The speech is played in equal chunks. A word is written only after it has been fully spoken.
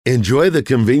Enjoy the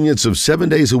convenience of 7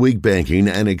 days a week banking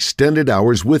and extended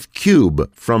hours with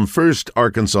Cube from First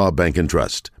Arkansas Bank and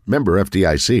Trust. Member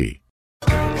FDIC.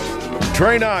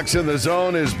 Trey Knox in the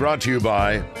zone is brought to you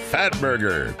by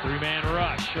Fatburger. Three-man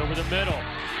rush over the middle.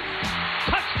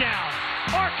 Touchdown,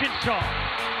 Arkansas.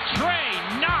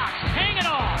 Trey Knox hanging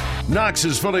on. Knox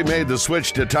has fully made the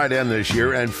switch to tight end this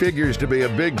year and figures to be a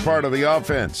big part of the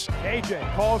offense.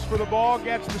 AJ calls for the ball,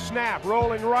 gets the snap,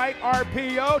 rolling right,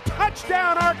 RPO,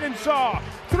 touchdown Arkansas!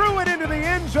 Threw it into the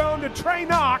end zone to Trey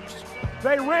Knox.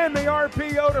 They ran the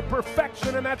RPO to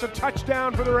perfection, and that's a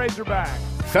touchdown for the Razorbacks.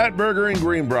 Fatburger in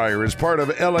Greenbrier is part of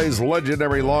LA's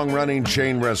legendary long-running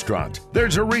chain restaurant.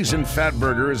 There's a reason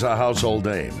Fatburger is a household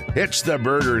name. It's the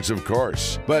burgers, of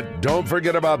course. But don't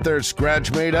forget about their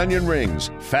scratch-made onion rings,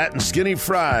 fat and skinny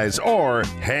fries, or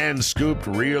hand-scooped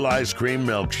real ice cream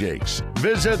milkshakes.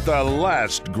 Visit the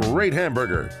last great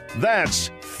hamburger. That's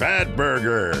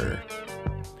Fatburger.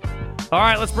 All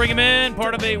right, let's bring him in.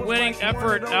 Part of a winning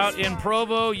effort out in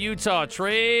Provo, Utah.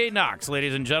 Trey Knox,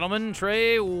 ladies and gentlemen.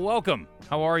 Trey, welcome.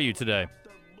 How are you today?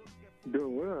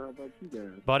 Doing well. How about you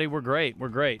guys? Buddy, we're great. We're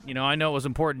great. You know, I know it was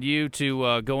important to you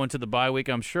to go into the bye week,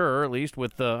 I'm sure, at least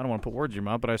with, I don't want to put words in your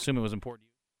mouth, but I assume it was important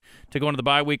to go into the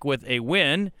bye week with a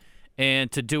win and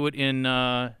to do it in,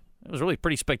 it was really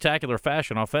pretty spectacular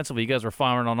fashion. Offensively, you guys were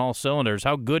firing on all cylinders.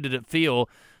 How good did it feel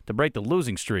to break the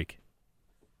losing streak?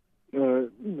 Wow.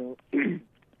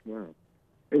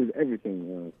 It was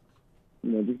everything.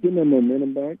 Just getting that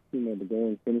momentum back, to go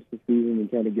and finish the season and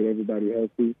try to get everybody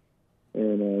healthy.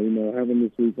 And, having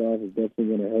this week off is definitely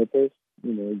going to help us,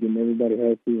 getting everybody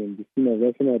healthy and just,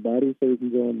 resting our bodies so we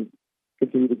can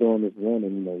continue to go on this run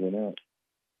and, win out.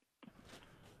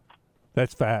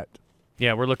 That's fat.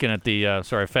 Yeah, we're looking at the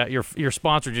Fat. Your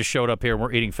sponsor just showed up here.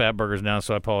 We're eating Fatburgers now,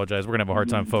 so I apologize. We're gonna have a hard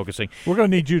time focusing. We're gonna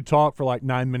need you to talk for like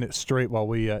 9 minutes straight while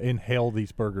we inhale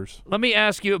these burgers. Let me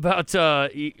ask you about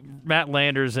Matt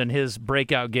Landers and his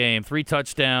breakout game. 3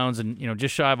 touchdowns and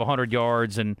just shy of 100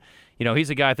 yards, and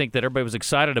he's a guy I think that everybody was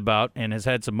excited about and has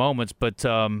had some moments. But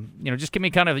just give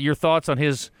me kind of your thoughts on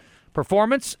his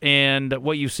performance and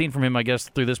what you've seen from him, I guess,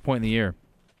 through this point in the year.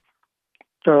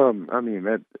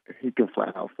 He can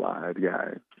flat out fly. The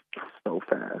guy so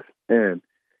fast, and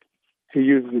he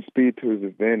uses his speed to his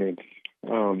advantage.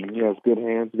 He has good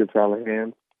hands, good solid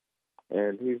hands,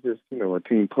 and he's just a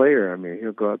team player.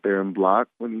 He'll go out there and block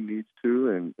when he needs to,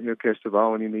 and he'll catch the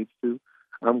ball when he needs to.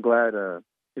 I'm glad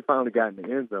he finally got in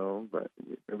the end zone, but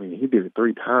he did it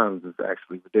 3 times. It's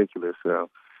actually ridiculous. So,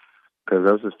 because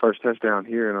that was his first touchdown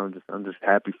here, and I'm just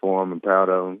happy for him and proud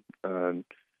of him.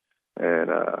 And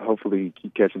hopefully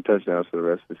keep catching touchdowns for the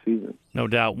rest of the season. No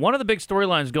doubt. One of the big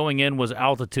storylines going in was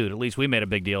altitude. At least we made a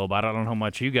big deal about it. I don't know how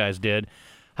much you guys did.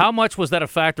 How much was that a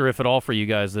factor, if at all, for you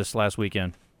guys this last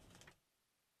weekend?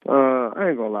 I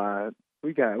ain't gonna lie.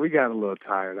 We got a little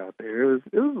tired out there. It was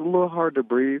a little hard to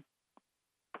breathe,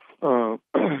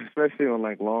 especially on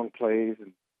like long plays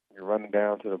and you're running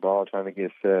down to the ball trying to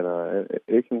get set.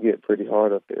 It can get pretty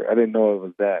hard up there. I didn't know it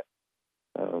was that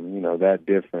that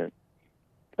different.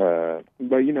 But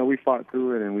we fought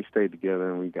through it and we stayed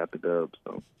together and we got the dub.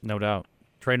 So no doubt.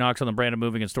 Trey Knox on the Brandon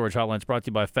Moving and Storage Hotline is brought to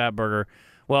you by Fatburger.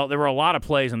 Well, there were a lot of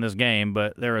plays in this game,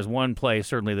 but there is one play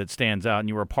certainly that stands out, and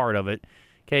you were a part of it.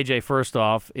 KJ, first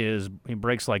off, he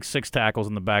breaks like 6 tackles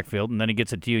in the backfield, and then he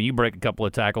gets it to you, and you break a couple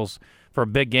of tackles for a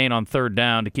big gain on 3rd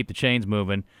down to keep the chains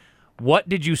moving. What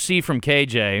did you see from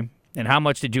KJ, and how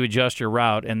much did you adjust your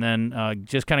route? And then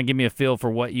just kind of give me a feel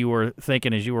for what you were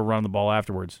thinking as you were running the ball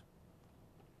afterwards.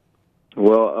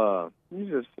 Well, I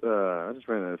just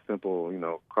ran a simple,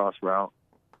 cross route.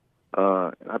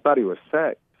 I thought he was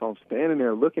sacked, so I'm standing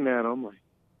there looking at him like,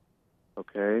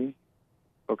 okay.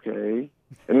 And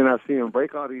then I see him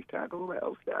break all these tackles. Like,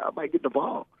 oh, I might get the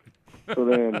ball. So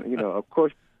then, of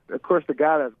course, the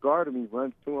guy that's guarding me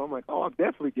runs to him. I'm like, oh, I'm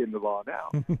definitely getting the ball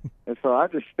now. And so I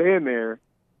just stand there,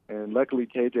 and luckily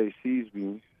KJ sees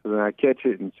me. So then I catch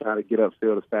it and try to get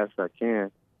upfield as fast as I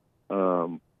can.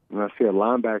 And I see a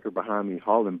linebacker behind me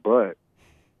hauling butt.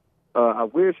 I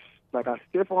wish, I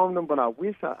stiff-armed him, but I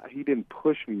wish he didn't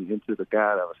push me into the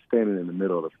guy that was standing in the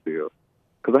middle of the field.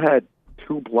 Because I had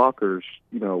 2 blockers,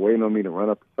 waiting on me to run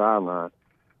up the sideline.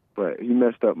 But he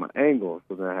messed up my angle,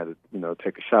 so then I had to,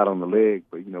 take a shot on the leg.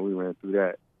 But, we ran through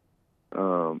that.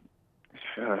 And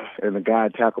the guy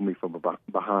tackled me from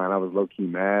behind. I was low-key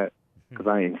mad because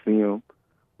I ain't see him.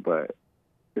 But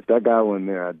if that guy wasn't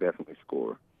there, I'd definitely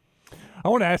score. I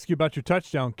want to ask you about your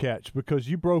touchdown catch because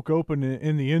you broke open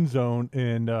in the end zone,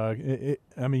 and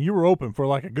you were open for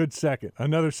like a good second,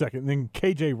 another second, and then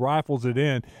KJ rifles it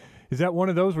in. Is that one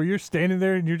of those where you're standing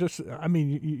there and you're just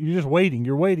waiting.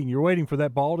 You're waiting for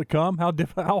that ball to come?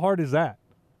 How hard is that?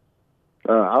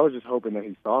 I was just hoping that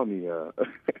he saw me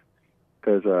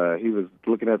because he was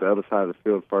looking at the other side of the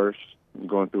field first,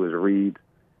 going through his read.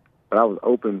 But I was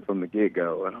open from the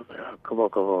get-go, and I was like,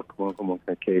 oh, come on,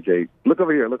 KJ. Look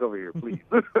over here, please.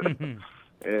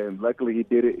 And luckily he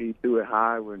did it. He threw it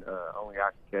high when only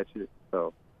I could catch it.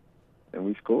 So, and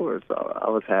we scored. So I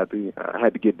was happy. I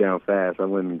had to get down fast. I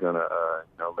wasn't going to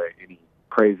let any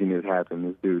craziness happen.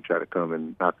 This dude tried to come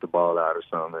and knock the ball out or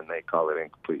something, and they call it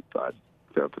incomplete. So I just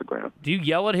fell to the ground. Do you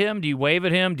yell at him? Do you wave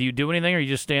at him? Do you do anything, or you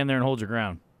just stand there and hold your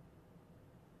ground?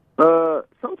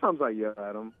 Sometimes I yell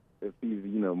at him. If he's,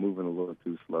 moving a little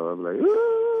too slow, I'll be like,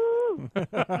 ooh!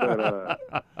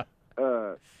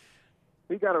 But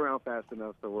he got around fast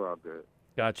enough, so we're all good.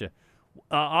 Gotcha.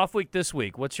 Off week this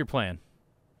week, what's your plan?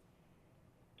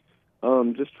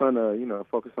 Just trying to,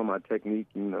 focus on my technique,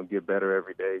 get better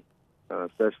every day,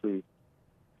 especially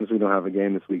since we don't have a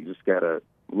game this week. Just got to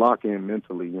lock in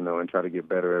mentally, and try to get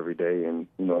better every day and,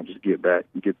 just get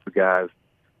the guys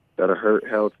that are hurt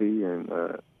healthy and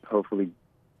hopefully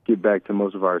get back to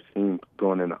most of our team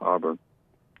going into Auburn.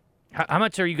 How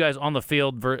much are you guys on the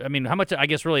field? How much, I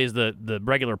guess, really is the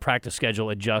regular practice schedule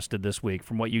adjusted this week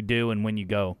from what you do and when you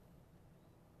go?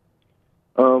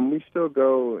 We still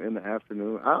go in the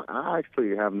afternoon. I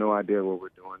actually have no idea what we're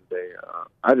doing today.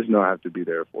 I just know I have to be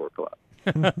there at 4 o'clock.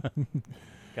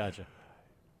 Gotcha.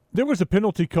 There was a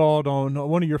penalty called on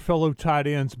one of your fellow tight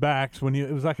ends' backs when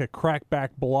it was like a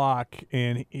crackback block,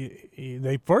 and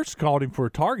they first called him for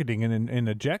targeting and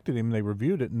ejected him. They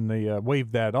reviewed it, and they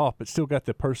waived that off, but still got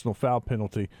the personal foul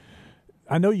penalty.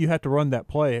 I know you have to run that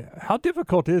play. How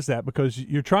difficult is that? Because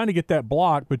you're trying to get that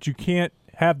block, but you can't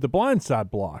have the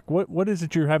blindside block. What is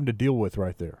it you're having to deal with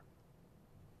right there?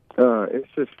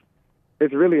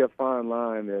 It's really a fine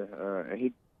line,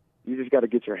 and you just got to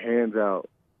get your hands out.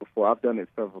 Before I've done it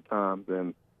several times,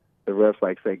 and the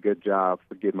refs say, "Good job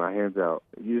for getting my hands out."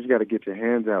 You just got to get your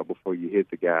hands out before you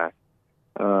hit the guy,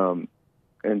 and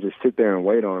just sit there and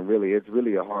wait on him. Really, it's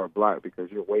really a hard block because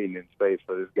you're waiting in space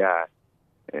for this guy,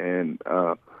 and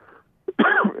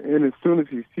and as soon as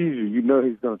he sees you, you know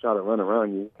he's going to try to run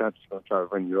around you. He's not just going to try to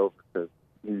run you over because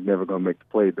he's never going to make the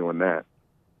play doing that.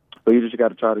 So you just got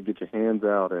to try to get your hands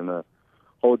out and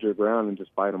hold your ground and just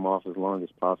fight them off as long as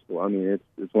possible. I mean,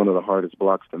 it's one of the hardest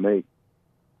blocks to make.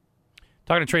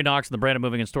 Talking to Trey Knox in the Brandon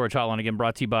Moving and Storage Hotline, again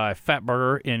brought to you by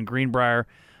Fatburger in Greenbrier.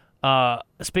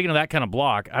 Speaking of that kind of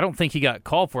block, I don't think he got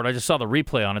called for it. I just saw the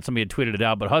replay on it. Somebody had tweeted it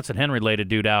out, but Hudson Henry laid a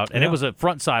dude out, and It was a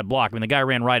front side block. I mean, the guy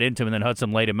ran right into him, and then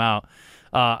Hudson laid him out.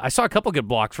 I saw a couple good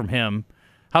blocks from him.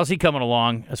 How's he coming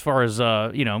along as far as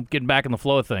getting back in the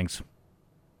flow of things?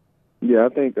 Yeah, I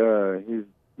think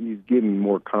he's getting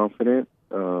more confident.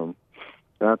 And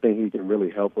I think he can really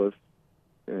help us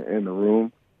in the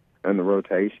room and the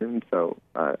rotation. So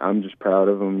I'm just proud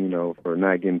of him, for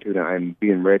not getting too down and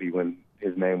being ready when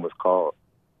his name was called.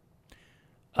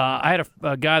 I had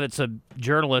a guy that's a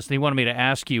journalist, and he wanted me to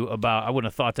ask you about, I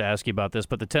wouldn't have thought to ask you about this,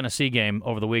 but the Tennessee game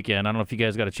over the weekend. I don't know if you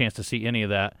guys got a chance to see any of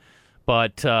that.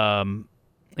 But,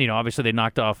 obviously they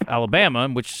knocked off Alabama,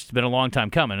 which has been a long time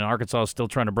coming, and Arkansas is still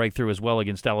trying to break through as well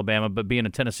against Alabama. But being a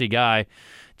Tennessee guy,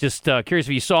 just curious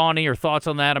if you saw any or thoughts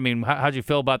on that. I mean, how'd you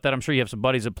feel about that? I'm sure you have some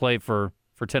buddies that play for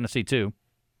Tennessee too.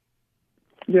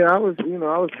 Yeah, I was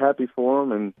happy for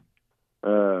him, and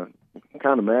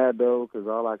kind of mad though because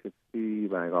all I could see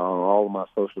on all of my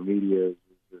social media is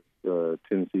just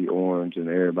Tennessee Orange and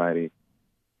everybody,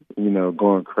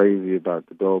 going crazy about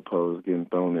the goalposts getting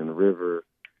thrown in the river.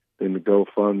 In the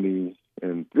GoFundMe,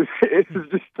 and it's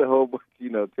just a whole bunch,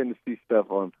 Tennessee stuff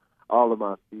on all of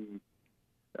my feeds.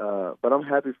 But I'm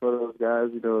happy for those guys.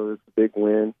 It's a big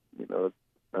win.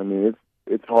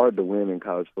 It's hard to win in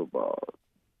college football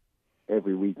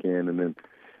every weekend, and then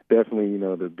definitely,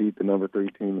 to beat the number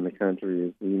 3 team in the country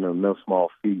is, no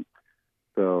small feat.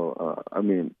 So,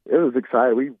 it was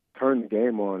exciting. We turned the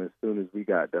game on as soon as we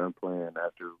got done playing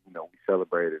after, we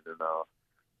celebrated and all.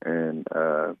 And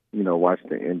watched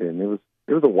the ending.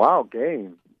 It was a wild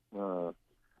game. So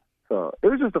it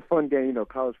was just a fun game.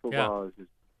 College football is just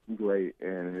great,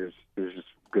 and it was just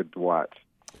good to watch.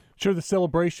 Sure, the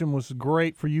celebration was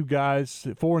great for you guys.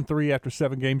 4-3 after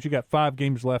 7 games. You got 5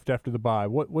 games left after the bye.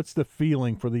 What's the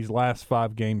feeling for these last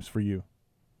 5 games for you?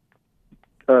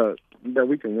 That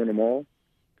we can win them all,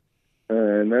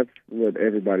 and that's what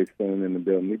everybody's feeling in the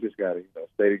building. We just got to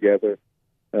stay together,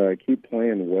 keep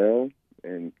playing well,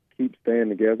 and keep staying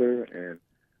together and,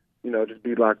 just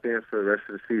be locked in for the rest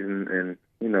of the season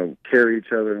and, carry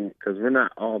each other because we're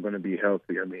not all going to be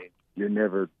healthy. I mean, you're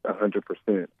never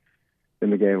 100%. in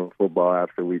the game of football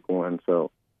after week 1.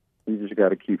 So you just got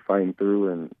to keep fighting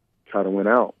through and try to win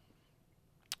out.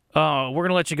 We're going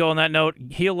to let you go on that note.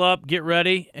 Heal up, get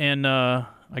ready, and I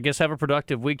guess have a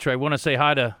productive week, Trey. I want to say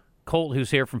hi to Colt,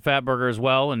 who's here from Fatburger as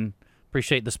well, and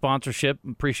appreciate the sponsorship.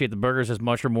 Appreciate the burgers as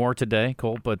much or more today,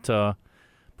 Colt, but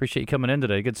appreciate you coming in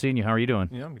today. Good seeing you. How are you doing?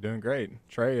 Yeah, I'm doing great.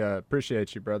 Trey,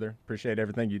 appreciate you, brother. Appreciate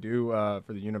everything you do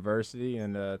for the university,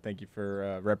 and thank you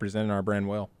for representing our brand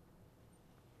well.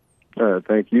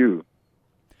 Thank you.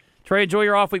 Trey, enjoy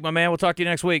your off week, my man. We'll talk to you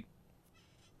next week.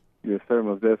 Yes, sir,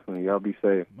 most definitely. Y'all be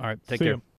safe. All right, take See care. ya.